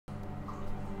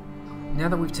now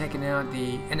that we've taken out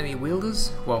the enemy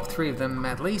wielders, well, 3 of them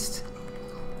at least,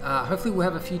 hopefully we'll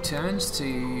have a few turns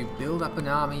to build up an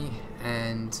army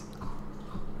and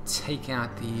take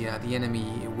out the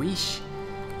enemy Wish.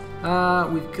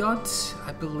 We've got,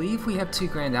 I believe we have 2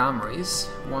 grand armories,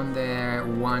 one there,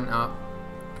 one up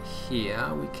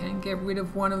here. We can get rid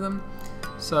of one of them,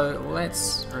 so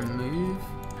let's remove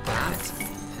that,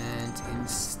 and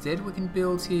instead we can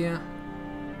build here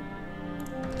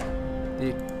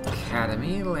the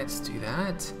academy. Let's do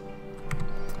that.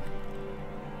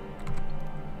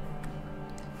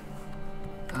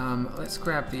 Let's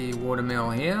grab the watermill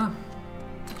here.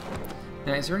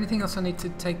 Now, is there anything else I need to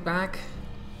take back?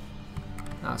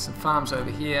 Some farms over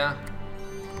here.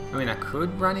 I mean, I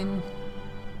could run in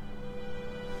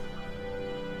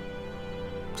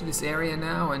to this area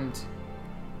now, and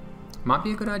might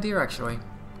be a good idea actually.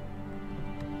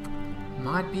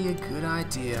 Might be a good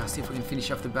idea. See if we can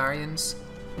finish off the Baryans.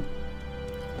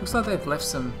 Looks like they've left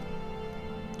some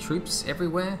troops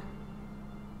everywhere.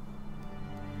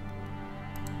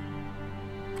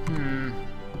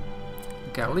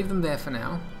 Okay, I'll leave them there for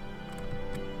now.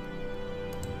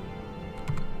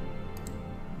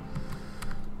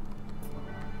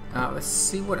 Let's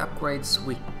see what upgrades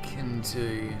we can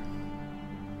do.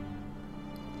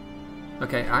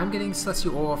 Okay, I'm getting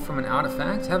celestial ore from an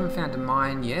artifact. Haven't found a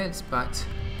mine yet, but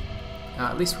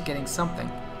at least we're getting something.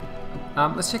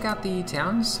 Let's check out the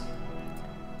towns.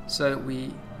 So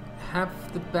we have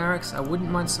the barracks. I wouldn't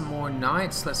mind some more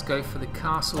knights. Let's go for the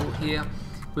castle here.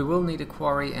 We will need a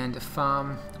quarry and a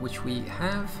farm, which we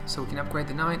have, so we can upgrade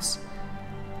the knights.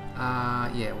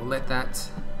 Yeah, we'll let that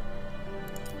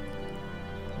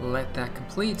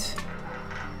complete.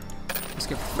 Let's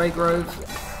go for Grove.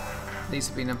 These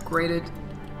have been upgraded.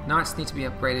 Knights need to be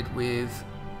upgraded with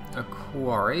a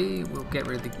quarry. We'll get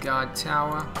rid of the guard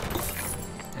tower,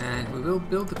 and we will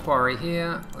build the quarry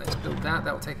here. Let's build that.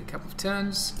 That will take a couple of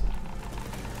turns.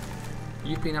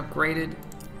 You've been upgraded.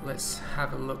 Let's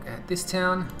have a look at this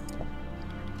town.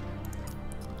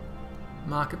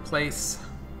 Marketplace.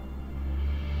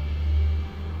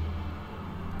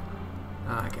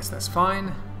 I guess that's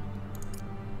fine.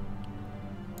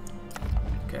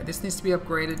 Okay, this needs to be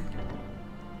upgraded.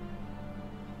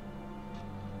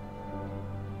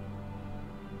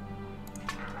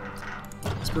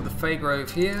 Let's build the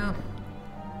Grove here.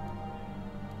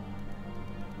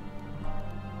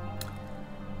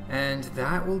 And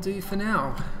that will do for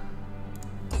now.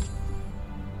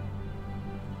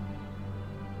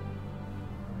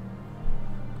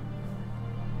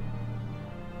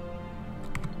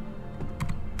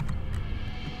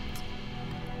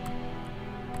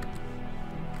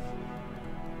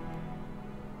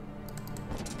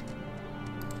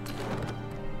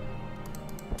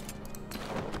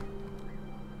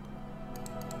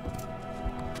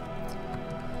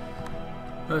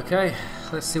 Okay,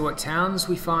 let's see what towns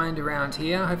we find around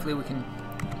here. Hopefully we can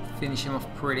finish them off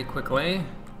pretty quickly.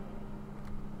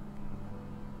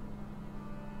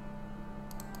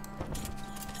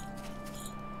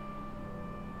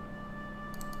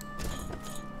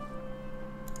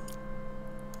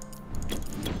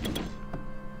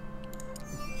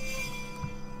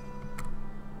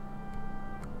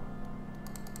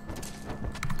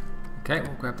 Okay,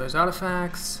 we'll grab those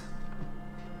artifacts.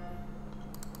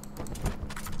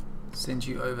 Send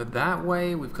you over that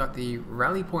way. We've got the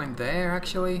rally point there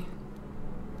actually.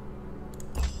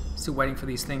 Still waiting for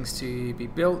these things to be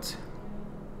built.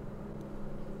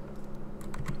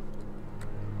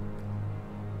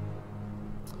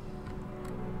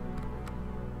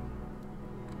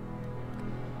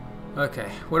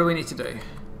 Okay, what do we need to do?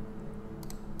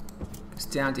 It's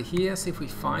down to here, see if we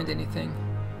find anything.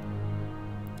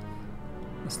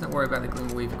 Let's not worry about the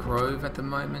Glimmerweave Grove at the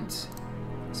moment.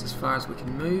 It's as far as we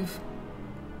can move.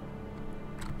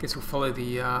 Guess we'll follow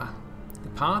the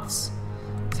paths,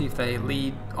 see if they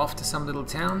lead off to some little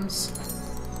towns.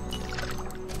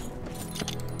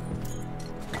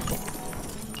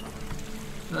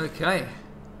 Okay.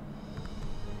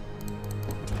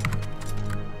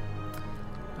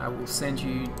 I will send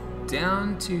you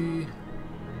down to...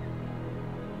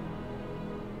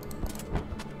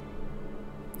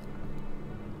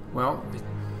 Well, we've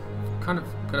kind of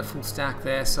got a full stack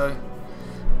there, so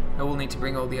I will need to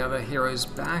bring all the other heroes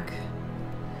back.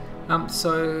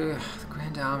 So the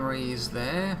Grand Armory is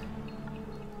there.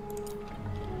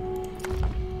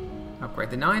 Upgrade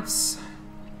the Knights.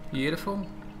 Beautiful.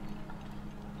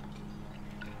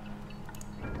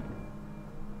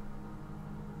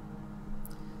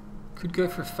 Could go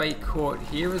for a Fate Court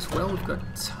here as well. We've got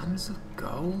tons of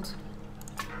gold.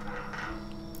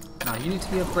 Now you need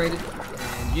to be upgraded,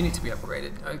 and you need to be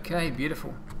upgraded. Okay,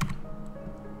 beautiful.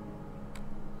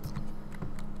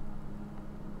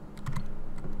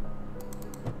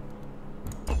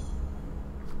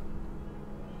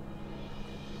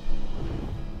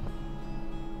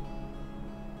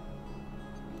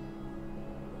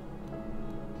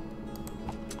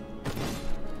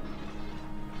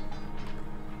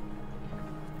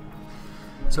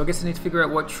 So I guess I need to figure out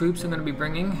what troops I'm going to be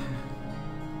bringing.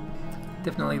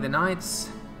 Definitely the Knights.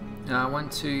 1,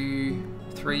 2,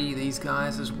 3, these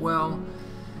guys as well.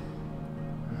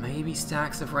 Maybe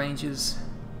stacks of Rangers.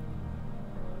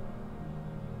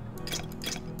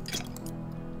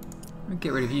 I'll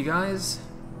get rid of you guys.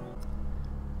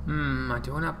 I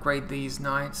do want to upgrade these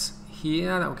Knights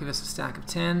here. That will give us a stack of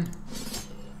 10.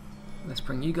 Let's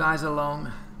bring you guys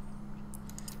along.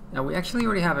 Now we actually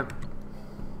already have a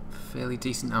fairly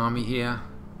decent army here.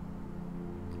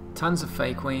 Tons of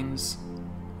Fey Queens.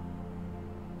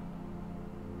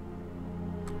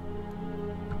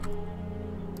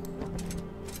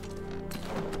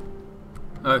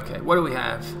 Okay, what do we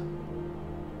have?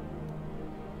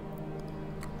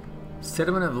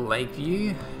 Settlement of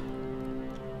Lakeview.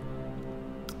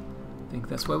 I think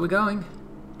that's where we're going.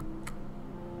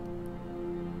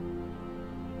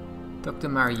 Dr.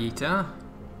 Marietta.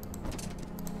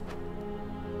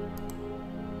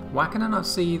 Why can I not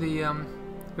see the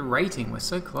rating? We're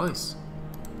so close.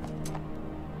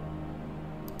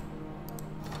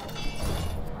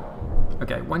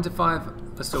 Okay, 1 to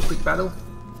 5. Let's do a quick battle.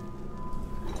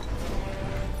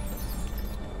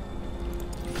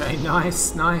 Okay,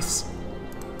 nice, nice.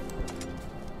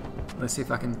 Let's see if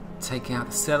I can take out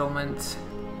the settlement.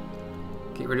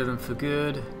 Get rid of them for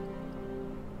good.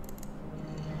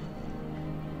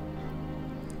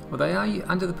 Well, they are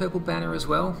under the purple banner as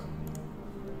well.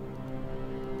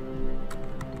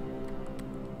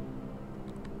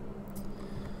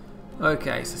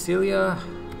 Okay, Cecilia.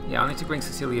 Yeah, I need to bring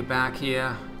Cecilia back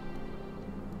here.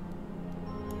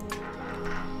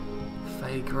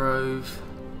 Faygrove.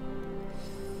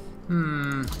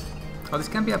 Oh, this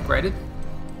can be upgraded.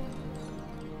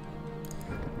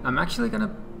 I'm actually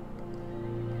gonna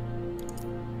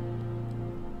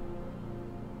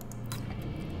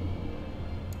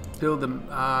build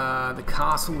the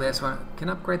castle there, so I can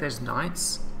upgrade those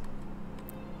knights.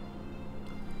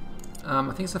 I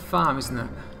think it's a farm, isn't it?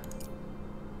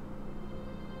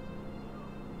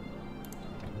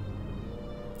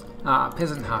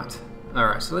 Peasant hut.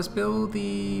 Alright, so let's build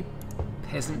the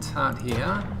peasant hut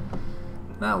here.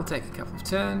 That'll take a couple of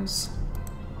turns.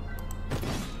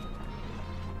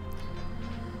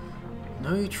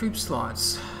 No troop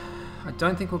slots. I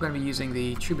don't think we're going to be using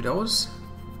the troubadours.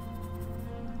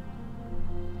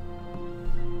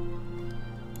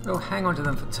 We'll hang on to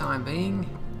them for the time being.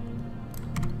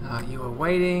 You are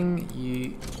waiting.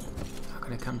 You are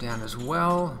going to come down as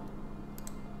well.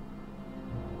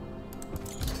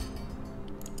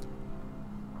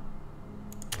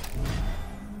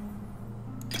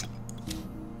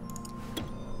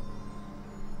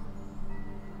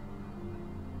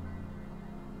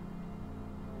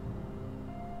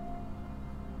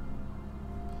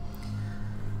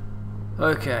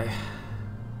 Okay.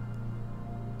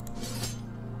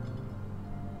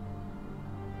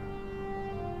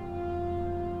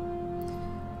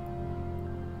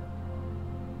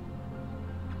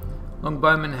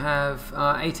 Longbowmen have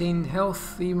 18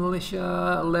 health, the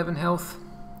militia 11 health.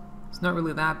 It's not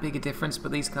really that big a difference,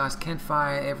 but these guys can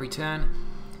fire every turn.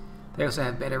 They also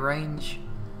have better range.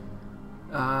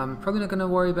 Probably not going to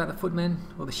worry about the footmen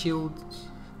or the shields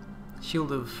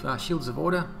of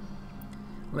order.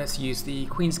 Let's use the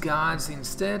Queen's Guards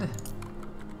instead.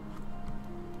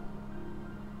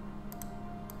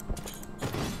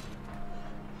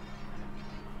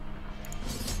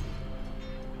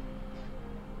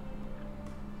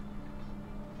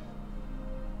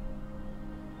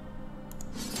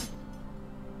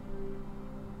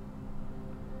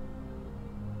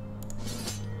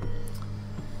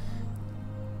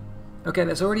 Okay,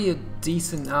 that's already a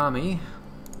decent army.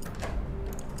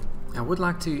 I would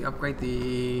like to upgrade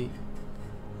the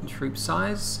troop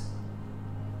size.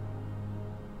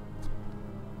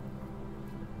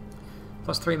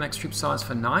 +3 max troop size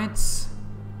for knights.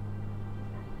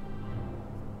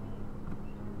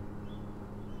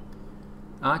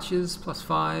 Archers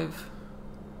 +5.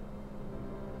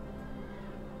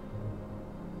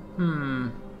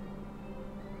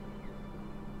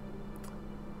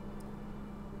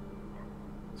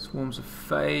 Swarms of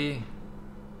Fey.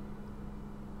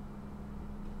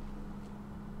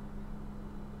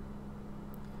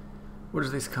 What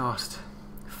does this cost?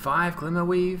 5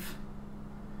 Glimmerweave.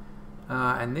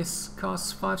 And this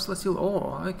costs 5 Celestial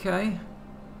Ore. Okay.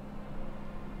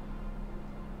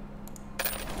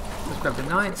 Let's grab the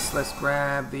Knights. Let's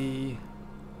grab the...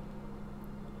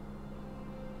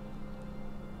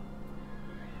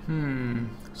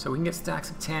 So we can get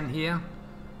stacks of 10 here.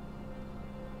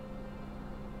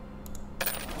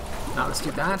 Now let's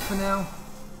do that for now.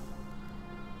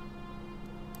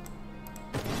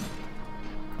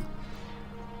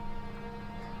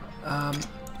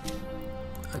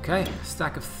 Okay,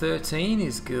 stack of 13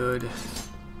 is good.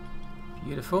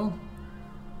 Beautiful.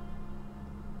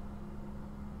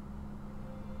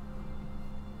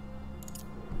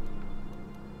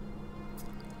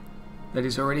 That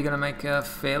is already going to make a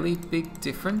fairly big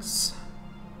difference.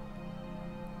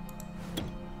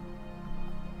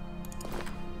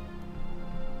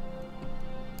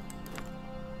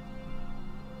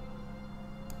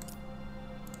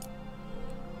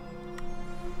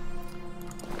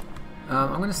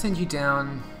 I'm going to send you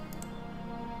down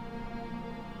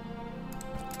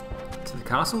to the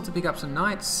castle to pick up some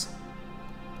knights.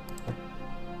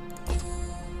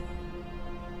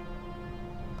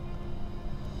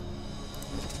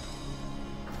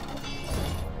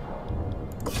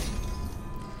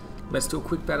 Let's do a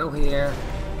quick battle here.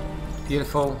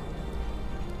 Beautiful.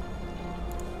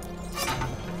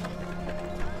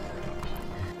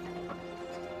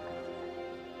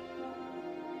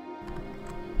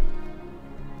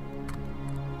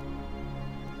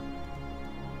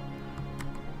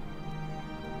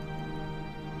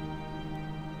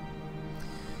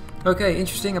 Okay,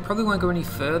 interesting. I probably won't go any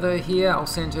further here. I'll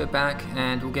send her back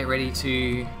and we'll get ready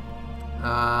to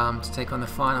take on the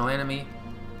final enemy.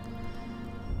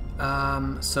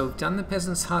 So we've done the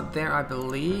peasant's hut there, I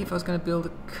believe. I was going to build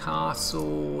a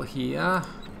castle here.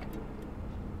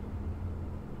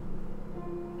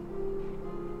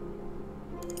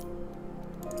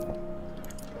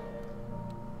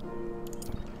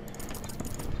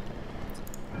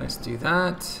 Let's do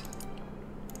that.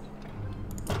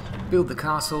 Build the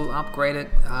castle, upgrade it.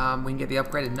 We can get the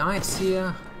upgraded knights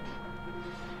here.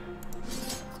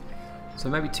 So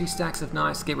maybe 2 stacks of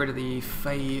knights to get rid of the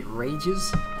Fey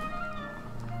Rages.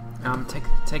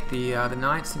 Take the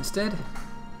knights instead.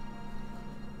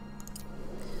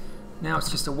 Now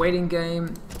it's just a waiting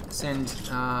game. Send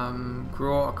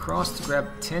Graw across to grab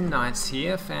 10 knights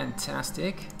here.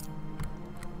 Fantastic.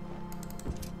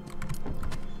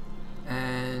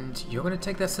 And you're going to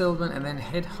take that settlement and then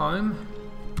head home.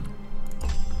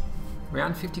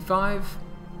 Round 55.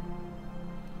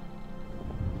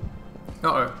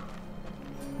 Uh-oh.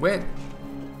 Where?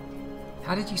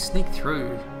 How did you sneak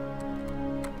through?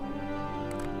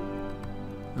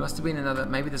 There must have been another,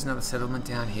 maybe there's another settlement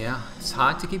down here. It's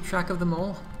hard to keep track of them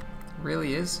all. It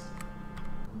really is.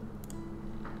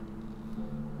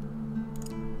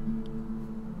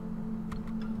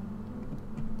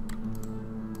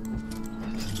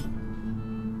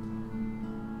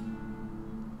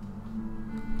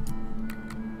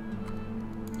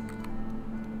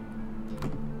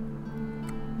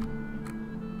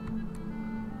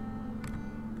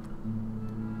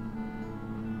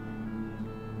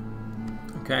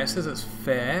 Okay, it says it's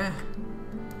fair.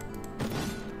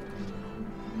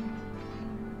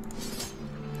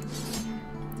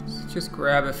 Let's just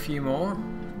grab a few more.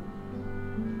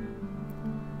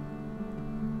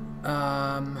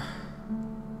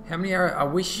 How many are... I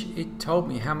wish it told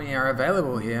me how many are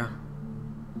available here.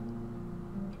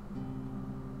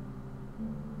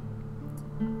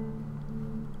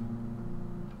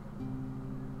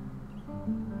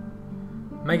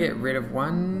 May get rid of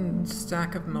 1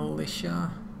 stack of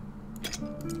militia.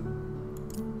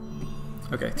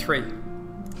 Okay, 3.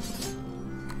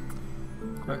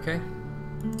 Okay.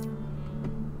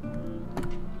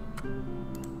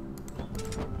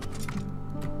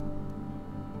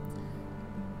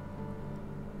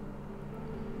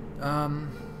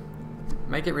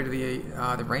 May get rid of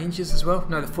the rangers as well.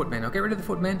 No, the footmen. I'll get rid of the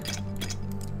footmen.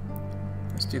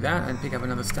 Let's do that and pick up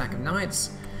another stack of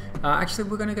knights. Actually,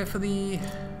 we're going to go for the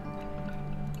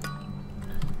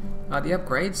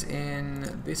upgrades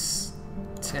in this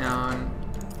town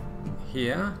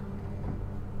here.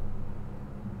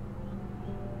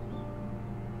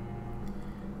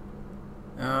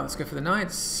 Let's go for the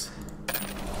knights.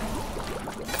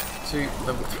 To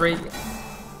level 3.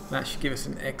 That should give us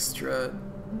an extra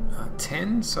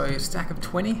 10, so a stack of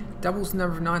 20. Doubles the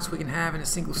number of knights we can have in a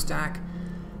single stack.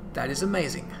 That is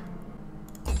amazing.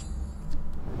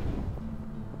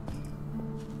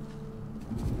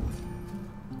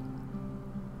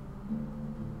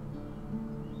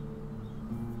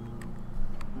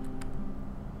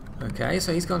 Okay,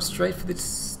 so he's gone straight for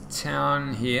this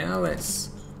town here. Let's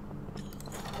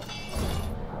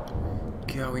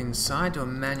go inside to a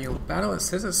manual battle. It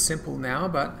says it's simple now,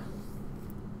 but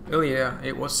earlier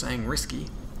it was saying risky.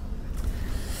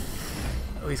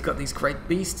 Oh, he's got these great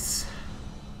beasts.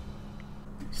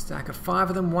 Stack of 5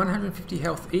 of them, 150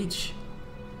 health each.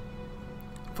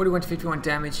 41 to 51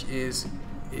 damage is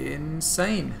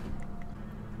insane.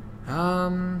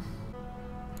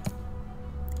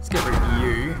 Let's get rid of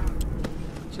you,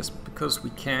 just because we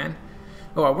can.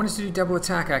 Oh, I wanted to do double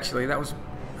attack actually. That was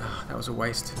a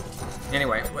waste.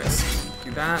 Anyway, let's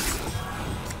do that.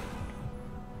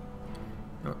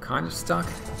 Oh, kind of stuck.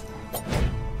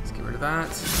 Let's get rid of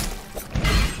that.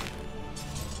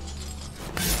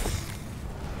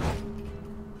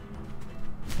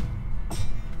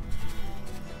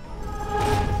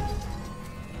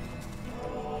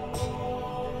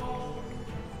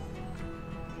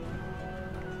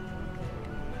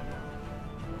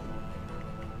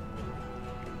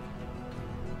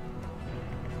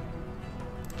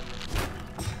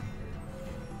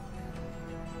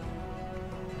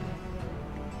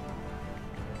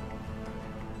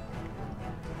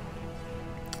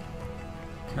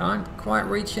 Can't quite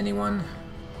reach anyone.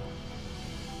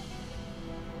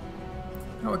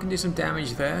 Oh, I can do some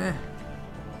damage there.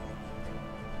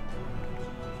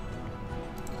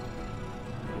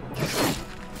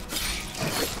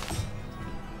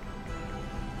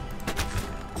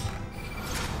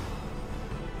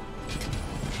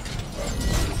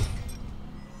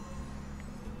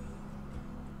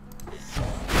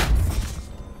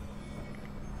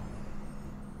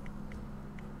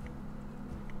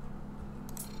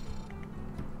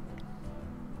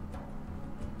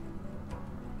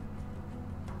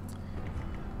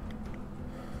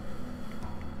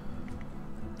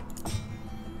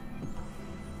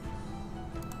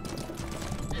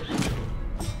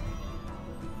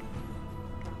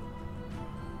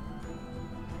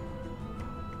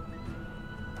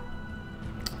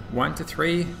 One to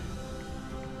three.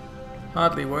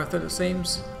 Hardly worth it, it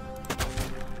seems.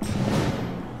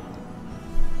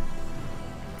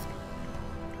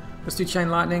 Let's do Chain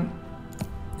Lightning.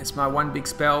 It's my one big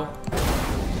spell. I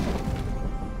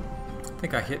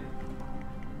think I hit...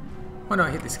 Oh no,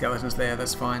 I hit the skeletons there,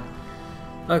 that's fine.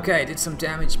 Okay, did some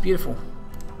damage, beautiful.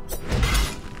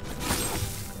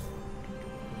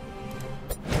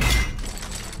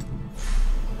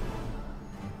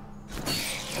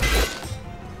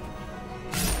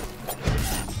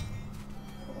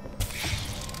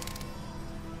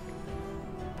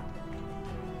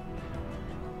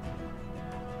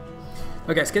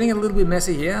 Okay, it's getting a little bit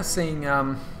messy here, seeing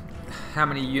how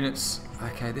many units...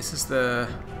 Okay, this is the...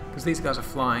 because these guys are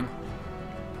flying.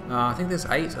 I think there's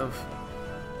 8 of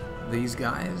these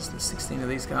guys, there's 16 of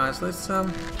these guys. Let's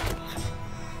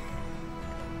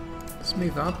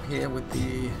move up here with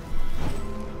the...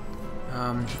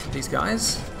 these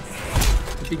guys.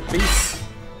 The big beasts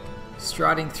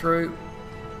striding through.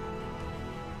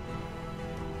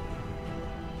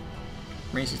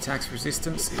 Ranged attacks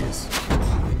resistance is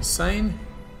insane.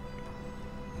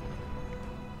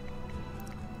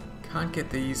 Can't get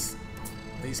these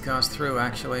guys through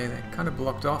actually, they're kind of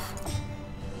blocked off.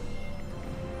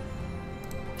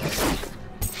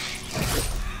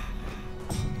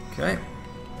 Okay.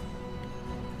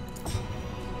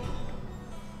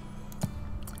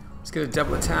 Let's get a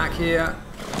double attack here.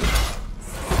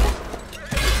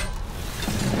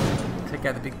 Take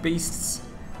out the big beasts.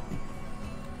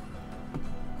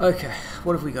 Okay,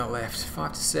 what have we got left?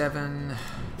 5 to 7,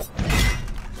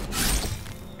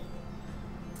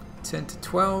 10 to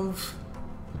 12.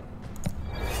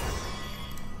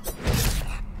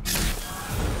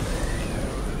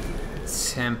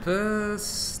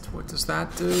 Tempest, what does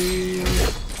that do?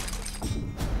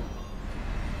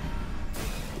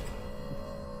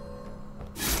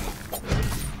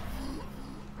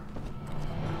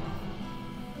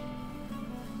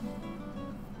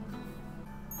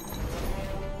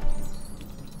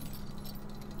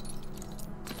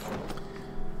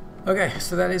 Okay,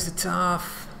 so that is a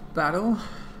tough battle.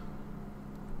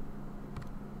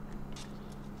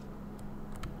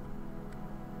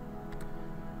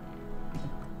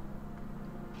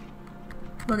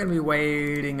 I'm not going to be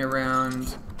waiting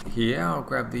around here. I'll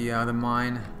grab the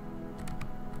mine.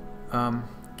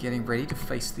 Getting ready to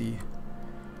face the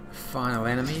final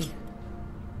enemy.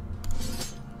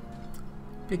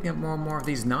 Picking up more and more of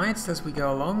these knights as we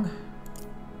go along.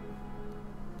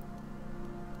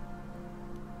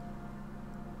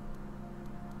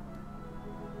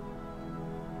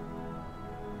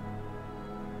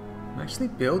 Actually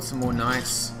build some more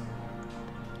knights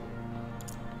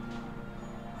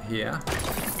here.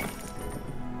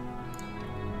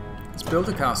 Let's build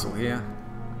a castle here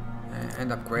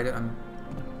and upgrade it. I'm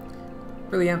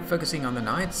really am focusing on the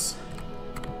knights.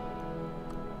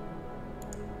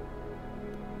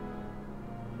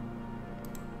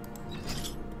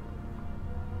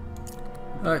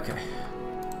 Okay.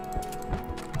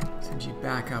 Send you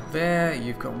back up there.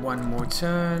 You've got one more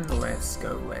turn. Let's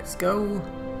go, let's go.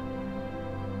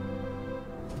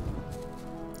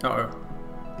 Uh-oh.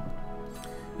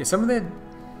 Yeah, some of their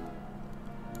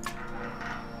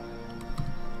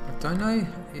don't know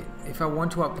if I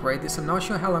want to upgrade this. I'm not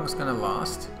sure how long it's going to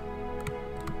last.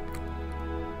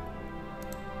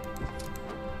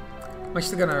 I'm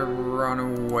actually going to run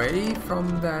away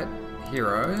from that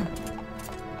hero.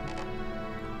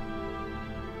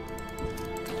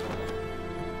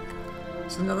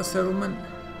 Is another settlement?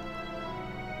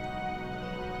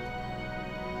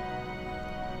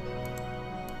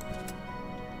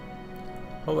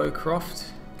 Hollowcroft.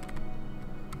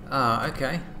 Ah,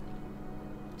 okay.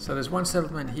 So there's one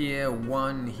settlement here,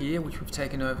 one here, which we've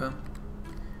taken over.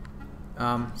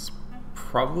 It's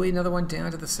probably another one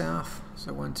down to the south.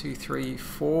 So 1, 2, 3,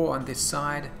 4 on this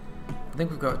side. I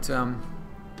think we've got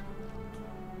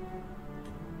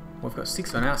we've got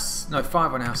 6 on our, no,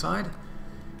 5 on our side.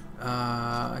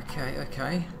 Okay,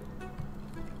 okay.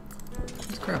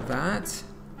 Let's grab that.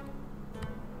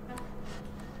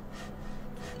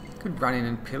 Could run in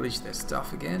and pillage their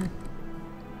stuff again,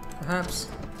 perhaps.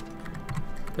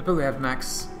 They probably have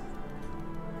maxed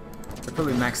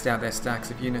out their stacks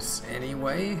of units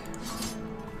anyway.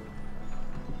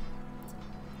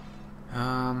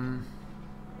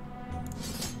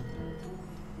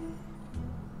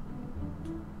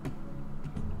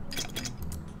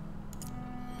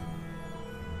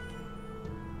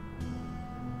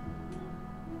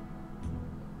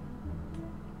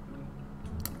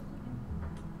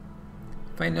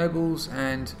 Fey Nobles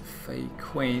and Fey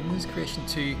Queens. Creation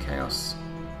 2, Chaos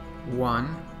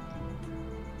 1.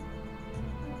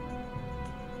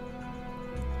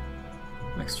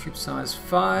 Max troop size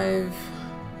 5.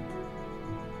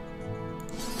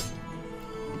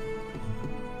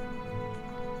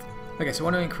 Okay, so I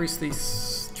want to increase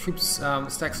these troops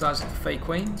stack size of the Fey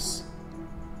Queens.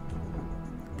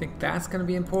 I think that's going to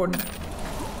be important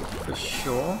for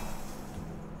sure.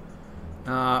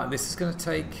 This is going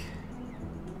to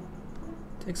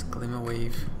takes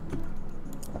Glimmerweave.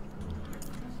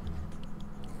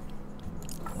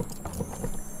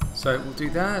 So we'll do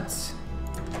that.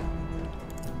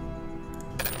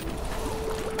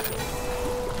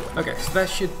 Okay, so that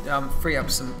should free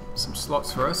up some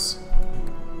slots for us.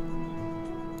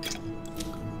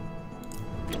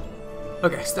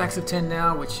 Okay, stacks of 10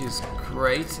 now, which is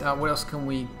great. What else can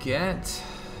we get?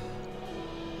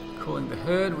 Calling the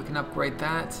Herd, we can upgrade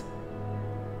that.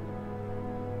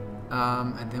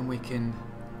 And then we can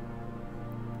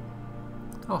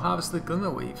harvest the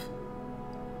Glimmerweave.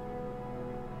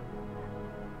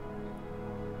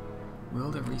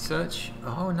 Wielder research.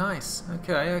 Oh, nice.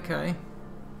 Okay, okay.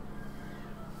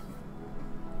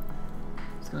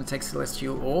 It's going to take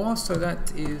Celestial Ore, so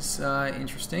that is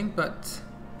interesting. But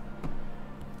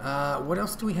what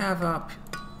else do we have up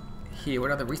here?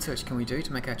 What other research can we do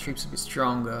to make our troops a bit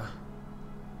stronger?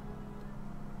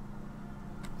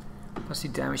 Plus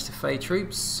damage to Fey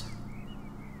troops.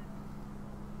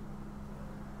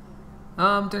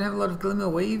 Don't have a lot of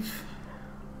Glimmerweave.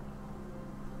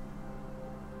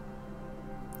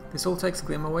 This all takes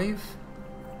Glimmerweave.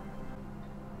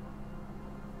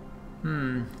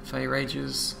 Fey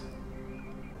Rages.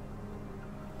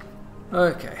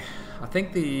 Okay, I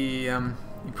think the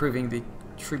improving the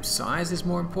troop size is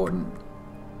more important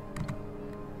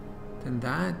than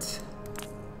that.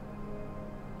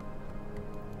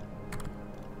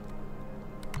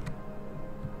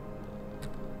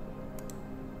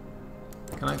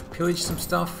 Can I pillage some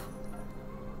stuff?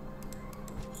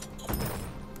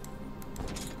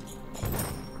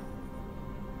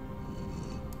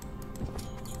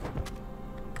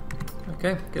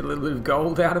 Okay, get a little bit of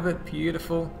gold out of it,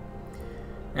 beautiful.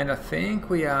 And I think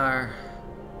we are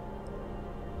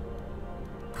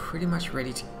pretty much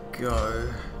ready to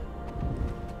go.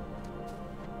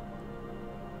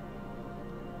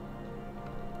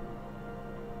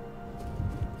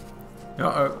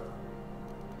 Uh-oh.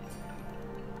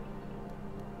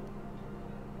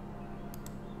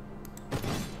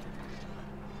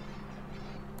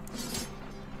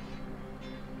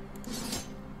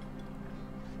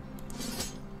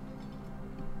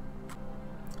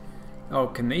 Oh,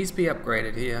 can these be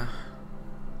upgraded here?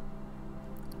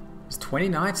 There's 20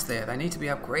 knights there. They need to be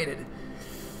upgraded.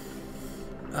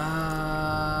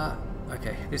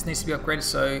 Okay, this needs to be upgraded,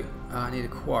 so I need a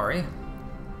quarry.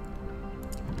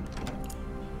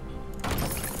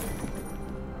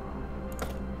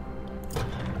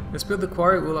 Let's build the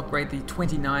quarry. We'll upgrade the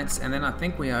 20 knights, and then I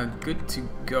think we are good to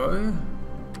go.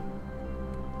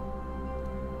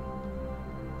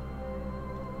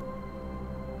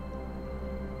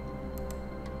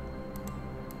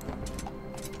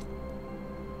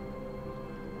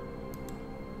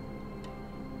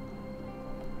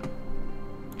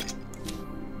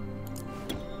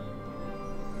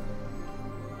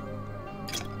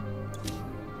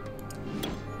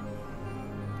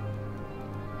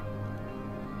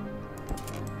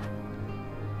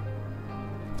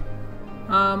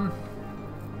 I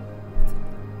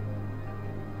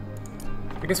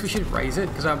guess we should raise it,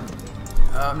 because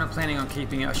I'm not planning on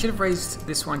keeping it. I should have raised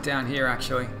this one down here,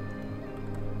 actually.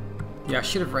 Yeah, I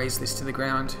should have raised this to the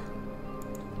ground.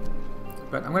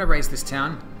 But I'm going to raise this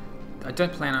town. I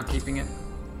don't plan on keeping it.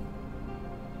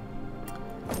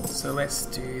 So let's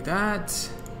do that.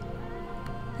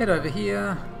 Head over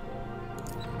here.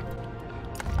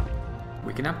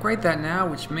 We can upgrade that now,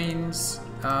 which means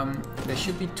there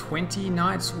should be 20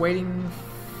 knights waiting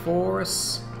for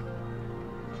us.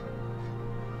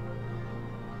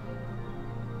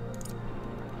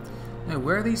 No,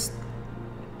 where are these?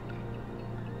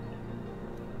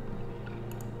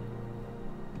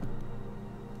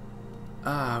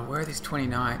 Where are these 20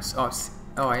 knights? Oh,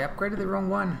 I upgraded the wrong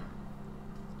one.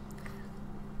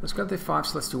 Let's grab the 5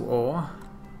 celestial ore.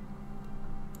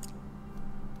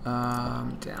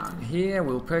 Down here,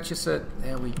 we'll purchase it.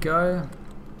 There we go.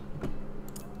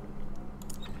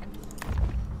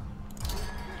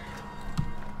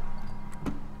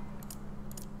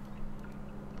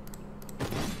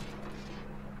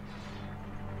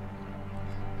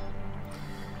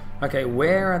 Okay,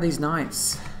 where are these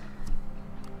knights?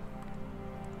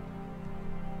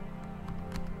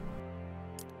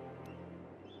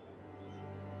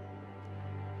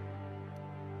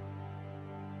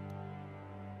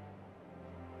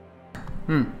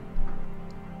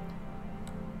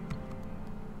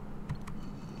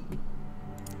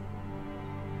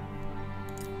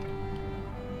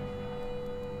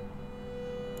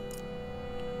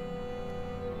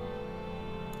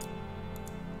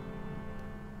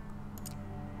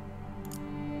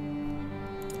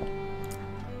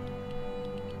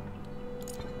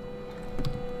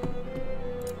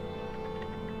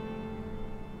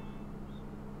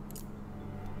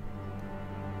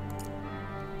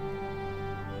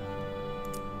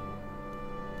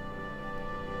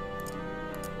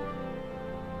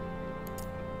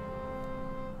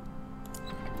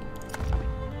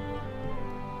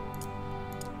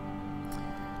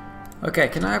 Okay,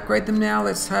 can I upgrade them now?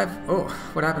 Let's have... Oh,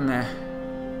 what happened there?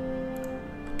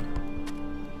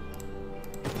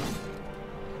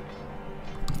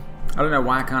 I don't know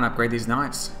why I can't upgrade these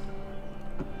knights.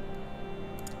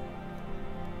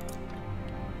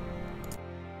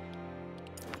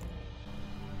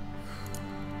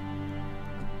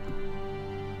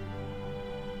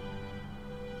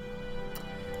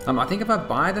 I think if I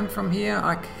buy them from here,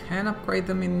 I can upgrade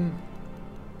them in...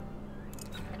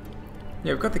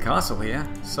 Yeah, we've got the castle here,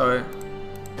 so...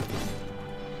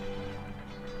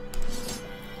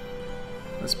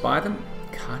 Let's buy them.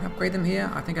 Can't upgrade them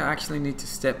here. I think I actually need to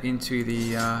step into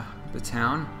the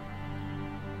town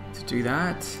to do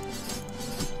that.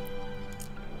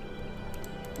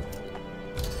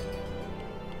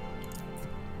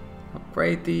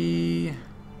 Upgrade the...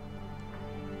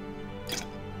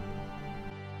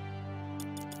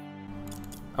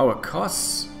 Oh, it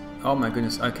costs... Oh my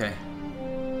goodness, okay.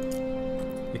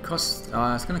 It costs...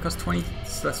 it's going to cost 20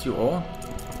 celestial ore.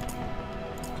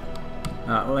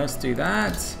 Let's do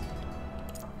that.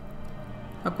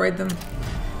 Upgrade them.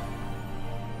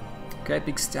 Okay,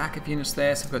 big stack of units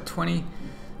there. So I've got 20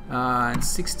 and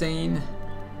 16.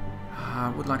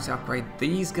 Would like to upgrade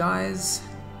these guys.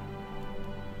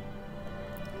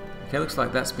 Okay, looks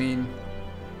like that's been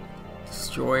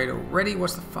destroyed already.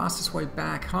 What's the fastest way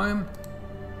back home?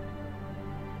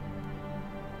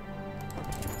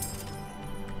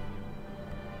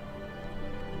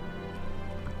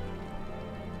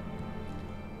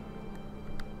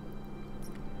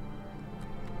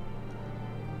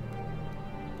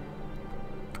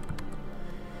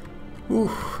 Ooh,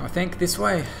 I think this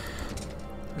way.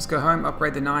 Let's go home,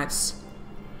 upgrade the knights,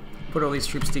 put all these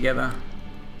troops together.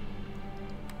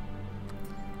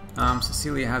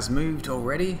 Cecilia has moved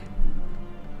already.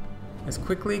 Let's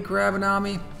quickly grab an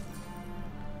army.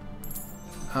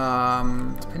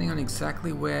 Depending on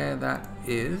exactly where that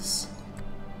is,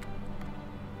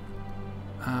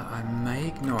 I may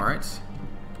ignore it.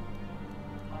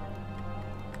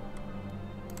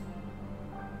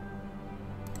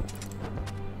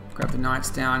 Grab the knights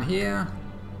down here.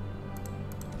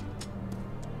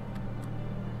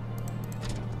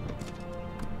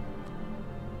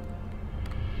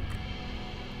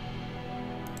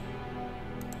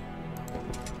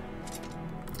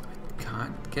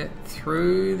 Can't get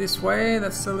through this way,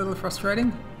 that's a little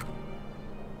frustrating.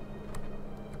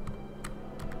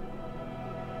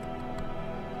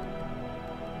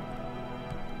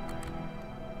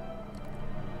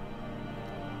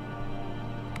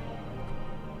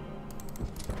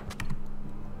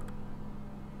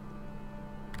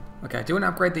 Okay, I do want to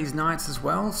upgrade these knights as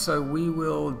well, so we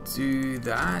will do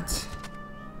that.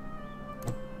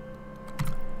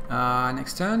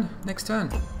 Next turn. Next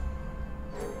turn.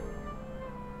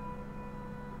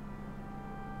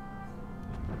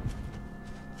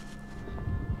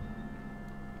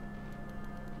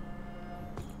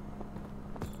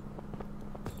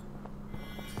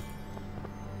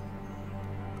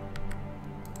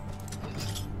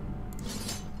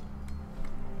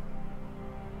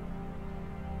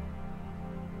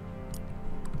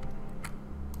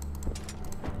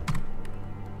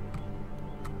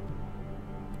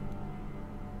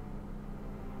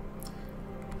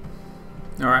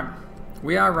 Alright,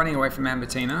 we are running away from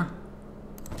Ambertina.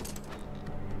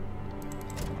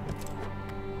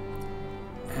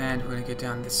 And we're going to go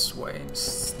down this way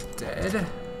instead.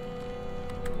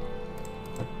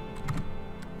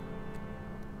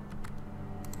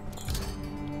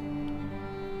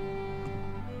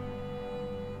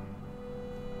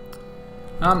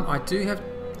 I do have...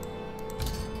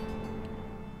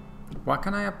 Why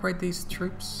can't I upgrade these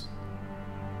troops?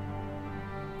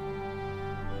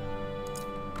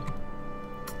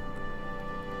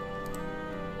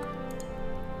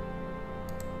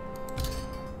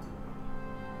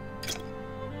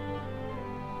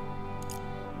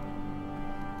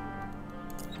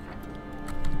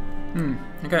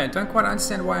 Okay, don't quite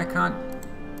understand why I can't...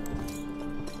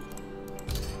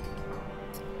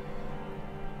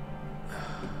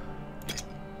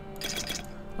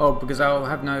 Oh, because I'll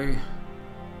have no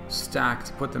stack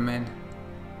to put them in.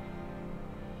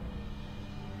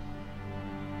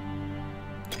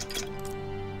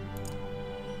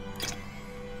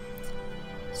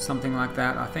 Something like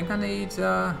that. I think I need...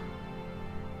 I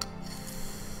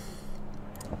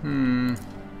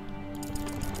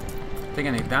think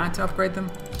I need that to upgrade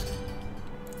them.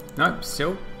 Nope,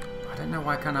 still. I don't know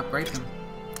why I can't upgrade them.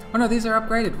 Oh no, these are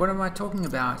upgraded. What am I talking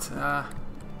about?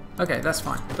 Okay, that's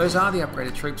fine. Those are the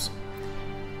upgraded troops.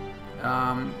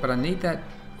 But I need that...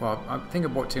 Well, I think I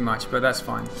bought too much, but that's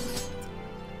fine.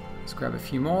 Let's grab a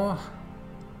few more.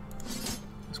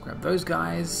 Let's grab those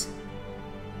guys.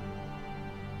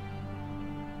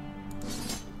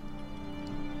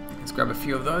 Let's grab a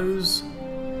few of those.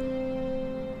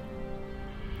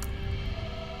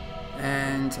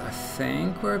 And I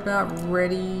think we're about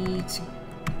ready to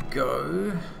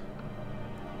go.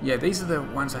 Yeah, these are the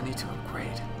ones I need to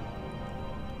upgrade.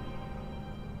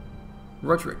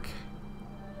 Roderick.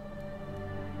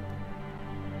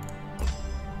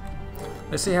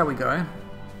 Let's see how we go.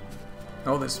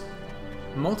 Oh, there's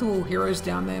multiple heroes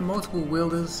down there, multiple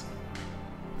wielders.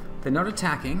 They're not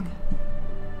attacking.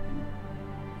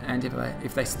 And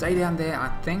if they stay down there, I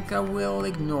think I will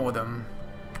ignore them.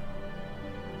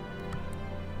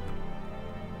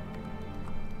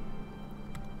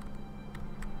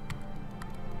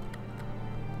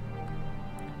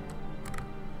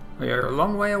 We are a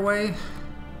long way away.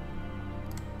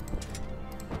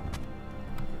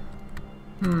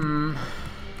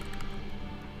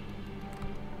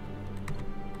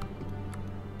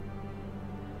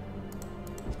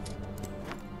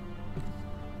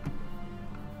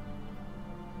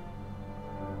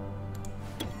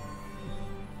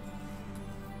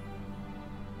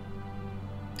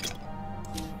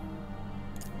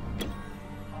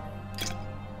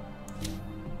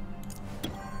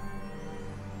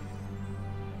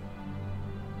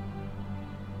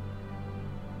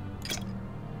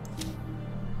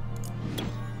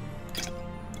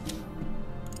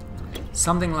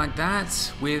 Something like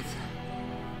that, with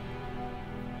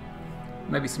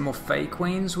maybe some more Fey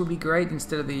Queens would be great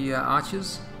instead of the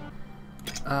archers.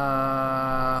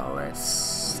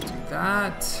 Let's do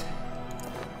that.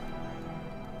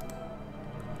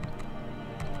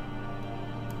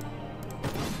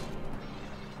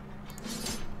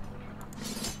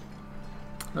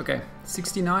 Okay,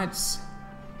 60 knights.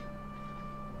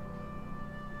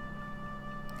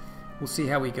 We'll see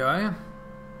how we go.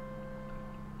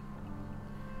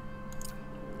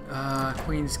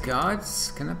 Queen's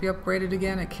Guards. Can that be upgraded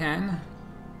again? It can.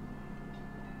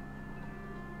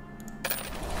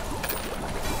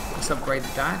 Let's upgrade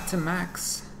that to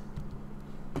max.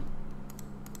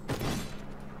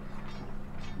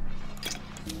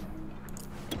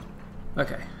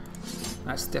 Okay.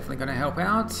 That's definitely going to help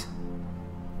out.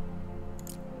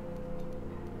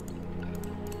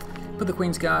 Put the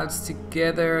Queen's Guards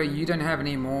together. You don't have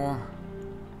any more.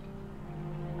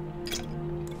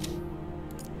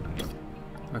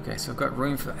 Okay, so I've got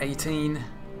room for 18.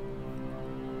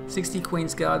 60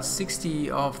 Queen's Guards,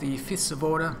 60 of the Fifths of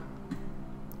Order.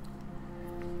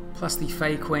 Plus the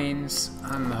Fey Queens.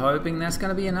 I'm hoping that's going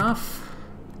to be enough.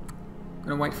 I'm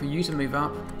going to wait for you to move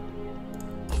up.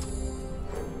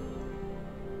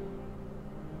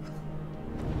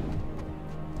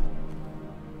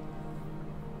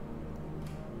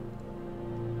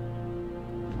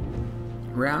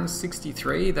 Round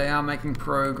 63, they are making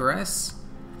progress.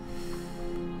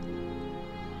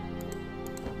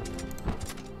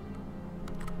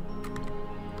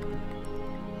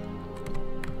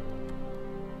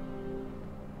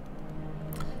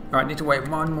 Alright, need to wait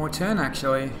one more turn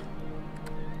actually.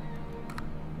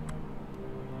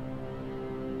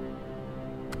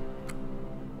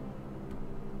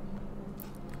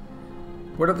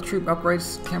 What other troop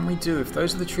upgrades can we do? If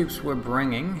those are the troops we're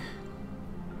bringing.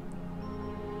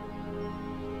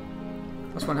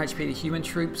 Plus 1 HP to human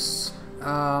troops.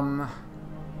 Plus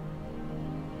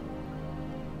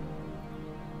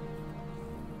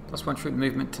 1 troop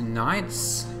movement to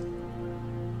knights.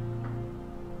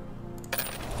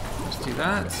 Let's do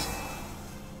that.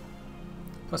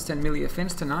 Plus 10 melee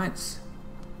offense to knights.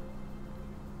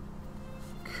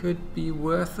 Could be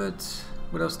worth it.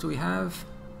 What else do we have?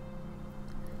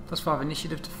 Plus 5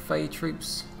 initiative to Fey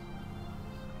troops.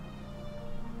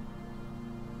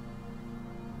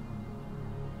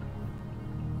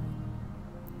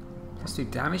 Plus 2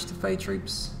 damage to Fey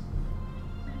troops.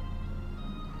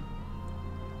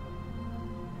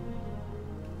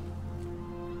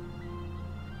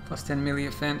 Plus 10 melee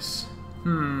offense.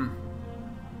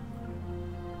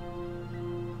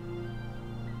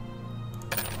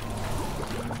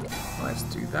 Let's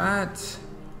do that.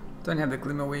 Don't have the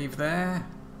Glimmer Weave there.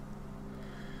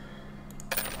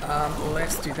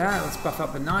 Let's do that. Let's buff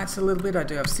up the knights a little bit. I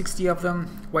do have 60 of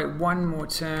them. Wait one more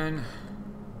turn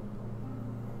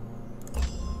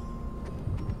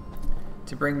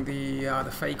to bring the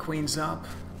Fey Queens up.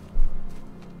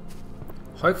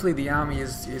 Hopefully the army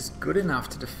is good enough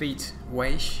to defeat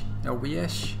Wiesh.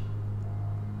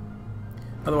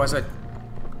 Otherwise I'm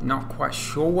not quite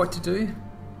sure what to do.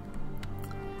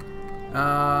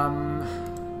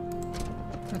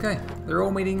 Okay, they're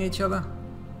all meeting each other.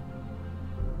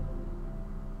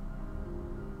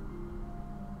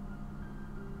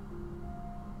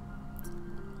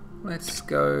 Let's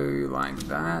go like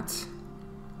that.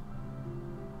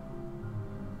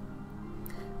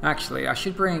 Actually, I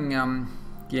should bring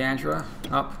Gandra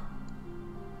up.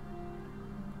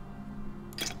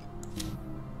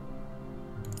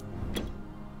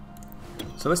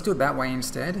 So let's do it that way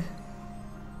instead.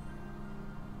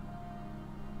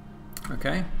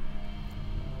 Okay.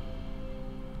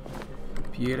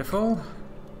 Beautiful.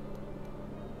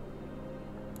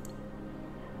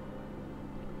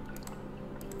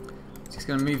 Just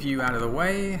going to move you out of the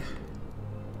way.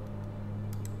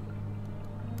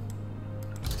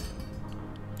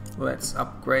 Let's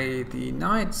upgrade the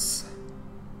knights.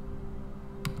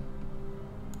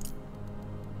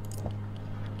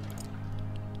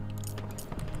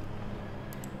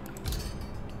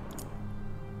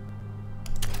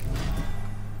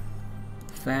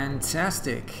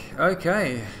 Fantastic.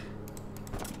 Okay.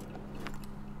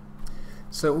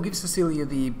 So we'll give Cecilia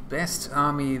the best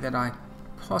army that I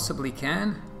possibly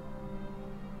can.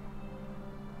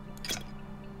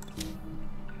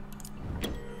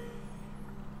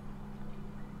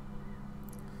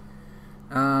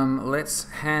 Let's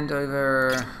hand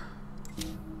over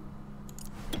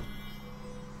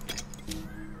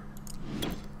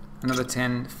another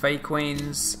 10 Fey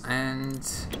Queens and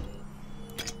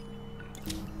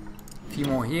a few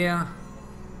more here.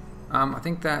 I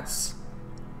think that's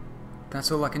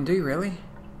all I can do really.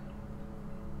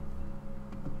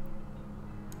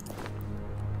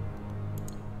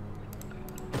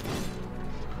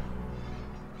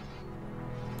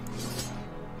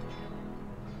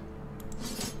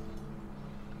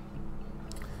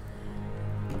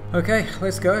 Okay,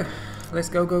 let's go. Let's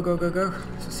go, go, go, go, go.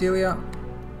 Cecilia.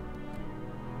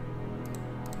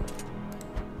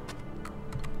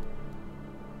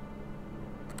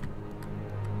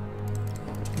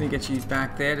 Let me get you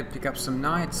back there to pick up some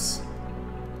knights.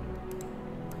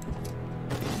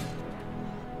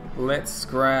 Let's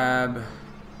grab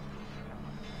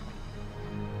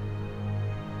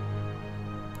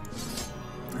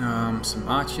some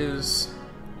archers.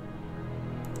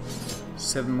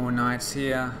 7 more knights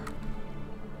here.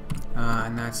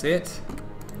 And that's it.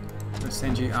 Let's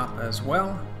send you up as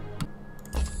well.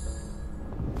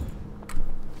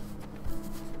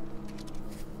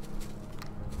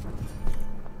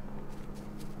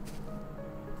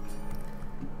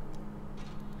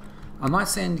 I might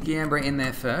send Gambra in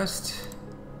there first.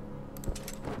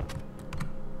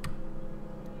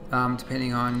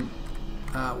 Depending on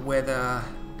whether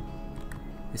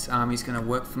this army's going to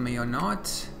work for me or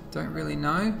not. Don't really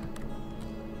know.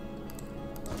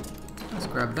 Let's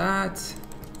grab that.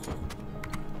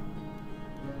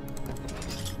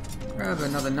 Grab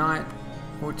another knight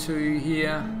or 2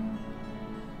 here.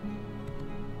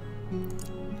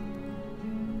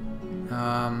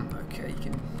 Okay, you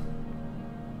can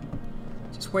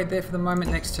just wait there for the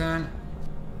moment next turn.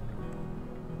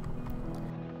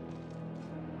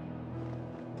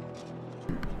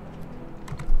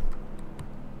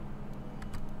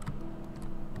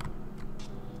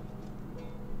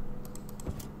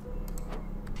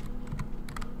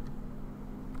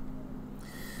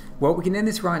 Well, we can end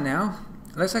this right now.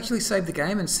 Let's actually save the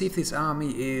game and see if this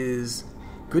army is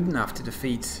good enough to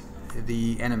defeat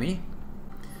the enemy.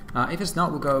 If it's not,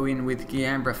 we'll go in with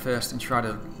Giambra first and try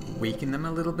to weaken them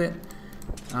a little bit.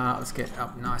 Let's get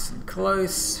up nice and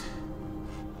close.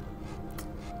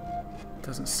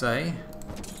 Doesn't say.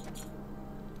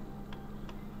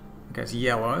 Okay, it's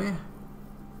yellow.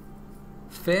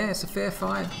 Fair, it's a fair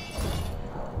fight.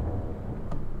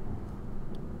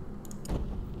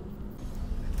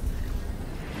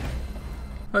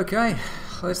 Okay,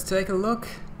 let's take a look,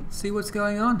 see what's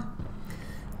going on.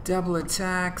 Double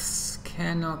attacks,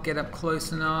 cannot get up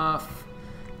close enough.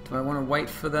 Do I want to wait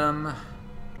for them?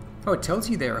 Oh, it tells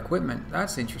you their equipment,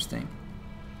 that's interesting.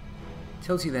 It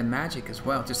tells you their magic as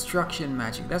well, destruction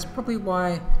magic. That's probably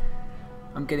why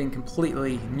I'm getting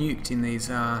completely nuked in these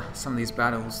some of these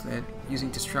battles. They're using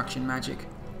destruction magic.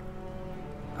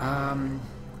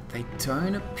 They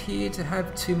don't appear to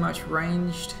have too much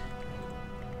ranged.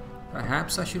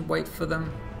 Perhaps I should wait for them.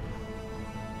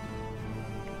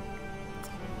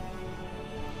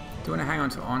 Do you want to hang on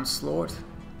to Onslaught?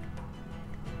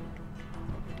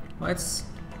 Let's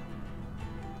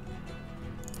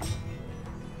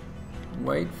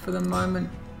wait for the moment.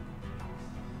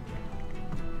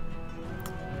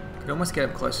 Could almost get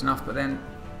up close enough, but then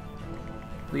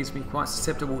leaves me quite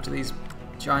susceptible to these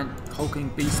giant hulking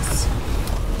beasts.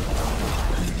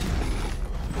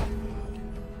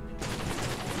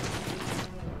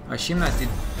 I assume that did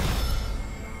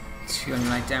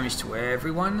 208 damage to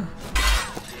everyone.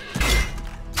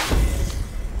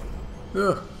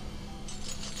 Ugh.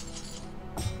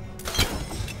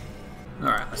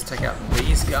 Alright, let's take out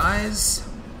these guys.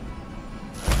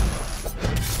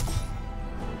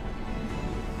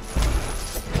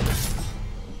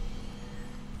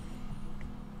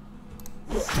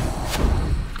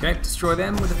 Okay, destroy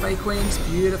them with the fake wings.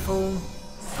 Beautiful.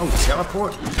 Oh,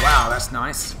 teleport. Wow, that's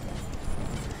nice.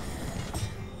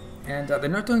 And they're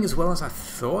not doing as well as I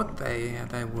thought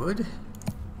they would.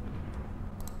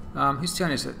 Whose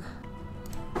turn is it?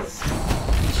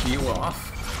 Finish you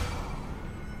off.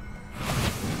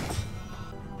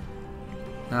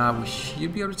 We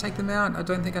should be able to take them out. I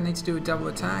don't think I need to do a double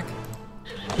attack.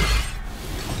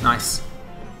 Nice.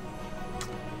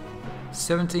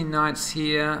 17 knights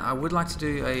here. I would like to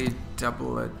do a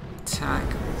double attack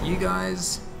with you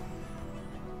guys.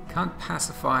 Can't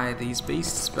pacify these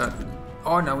beasts, but...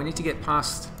 Oh no, we need to get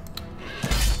past...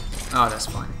 Oh, that's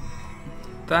fine.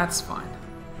 That's fine.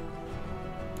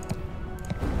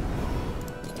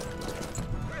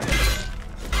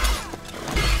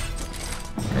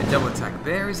 Okay, double attack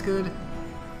there is good.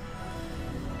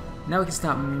 Now we can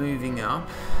start moving up.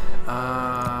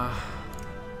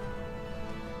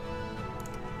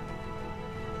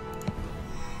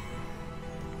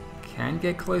 Can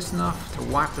get close enough to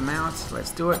wipe them out.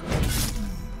 Let's do it.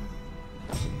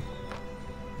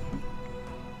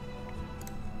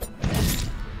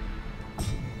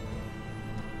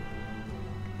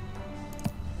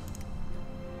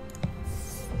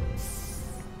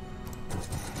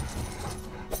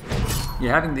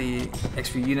 Yeah, having the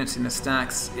extra units in the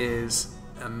stacks is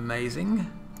amazing.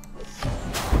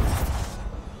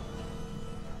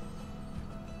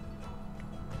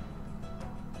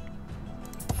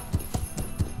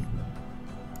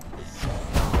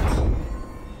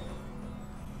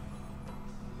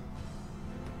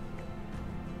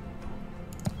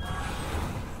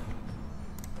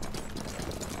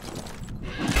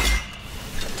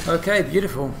 Okay,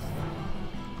 beautiful.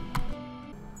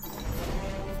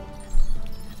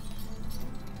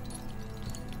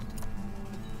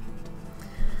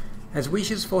 As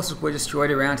Wisha's forces were destroyed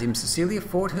around him, Cecilia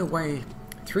fought her way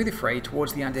through the fray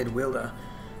towards the undead wielder.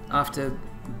 After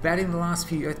batting the last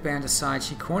few Earthbound aside,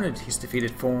 she cornered his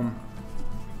defeated form.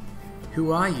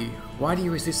 Who are you? Why do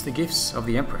you resist the gifts of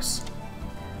the Empress?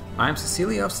 I am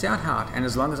Cecilia of Stoutheart, and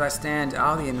as long as I stand,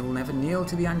 Arleon will never kneel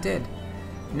to the undead.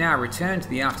 Now return to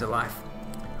the afterlife.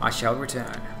 I shall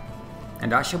return.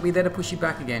 And I shall be there to push you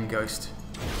back again, Ghost.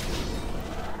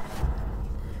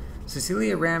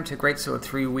 Cecilia rammed her greatsword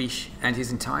through Wish, and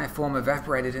his entire form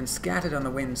evaporated and scattered on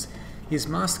the winds. His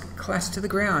mask clashed to the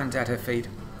ground at her feet.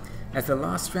 As the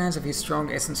last strands of his strong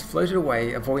essence floated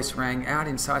away, a voice rang out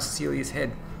inside Cecilia's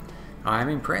head. I am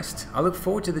impressed. I look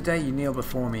forward to the day you kneel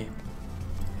before me.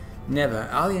 Never.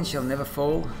 Arleon shall never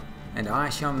fall. and I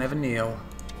shall never kneel.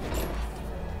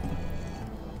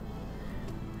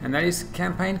 And that is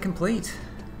campaign complete.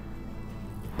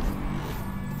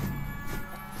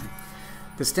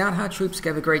 The Stoutheart troops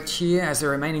gave a great cheer as the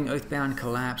remaining Oathbound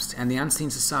collapsed and the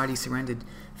Unseen Society surrendered.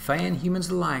 Fae and humans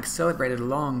alike celebrated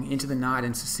long into the night,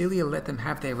 and Cecilia let them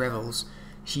have their revels.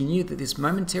 She knew that this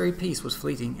momentary peace was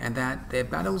fleeting and that their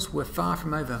battles were far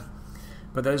from over.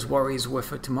 But those warriors were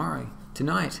for tomorrow.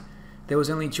 Tonight, there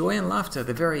was only joy and laughter,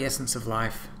 the very essence of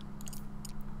life.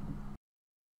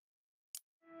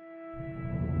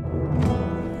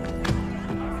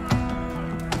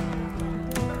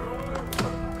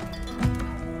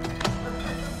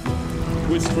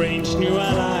 With strange new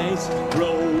allies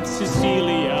rode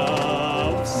Cecilia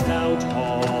of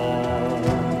Stoutheart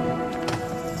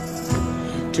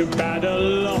to battle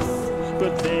Loth,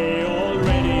 but they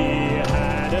already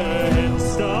had a head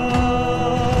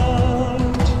start,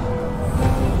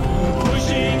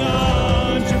 pushing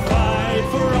on to fight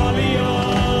for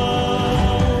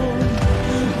Arleon.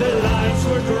 The lines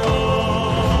were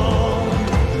drawn,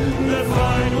 the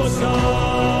fight was on.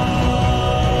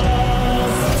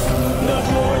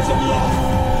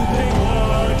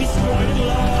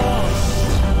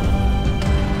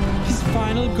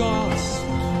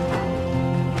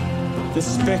 The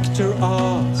spectre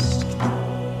asked,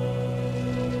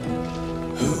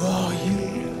 "Who are you?"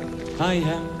 "I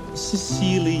am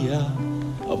Cecilia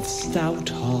of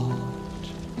Stoutheart.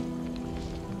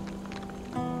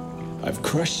 I've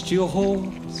crushed your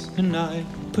horse and I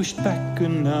pushed back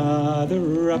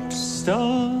another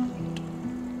upstart."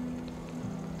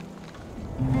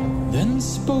 Then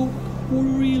spoke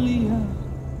Aurelia,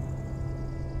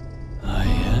 "I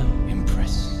am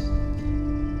impressed.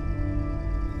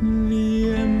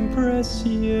 The Empress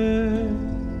yet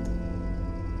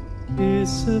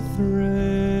is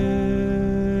afraid."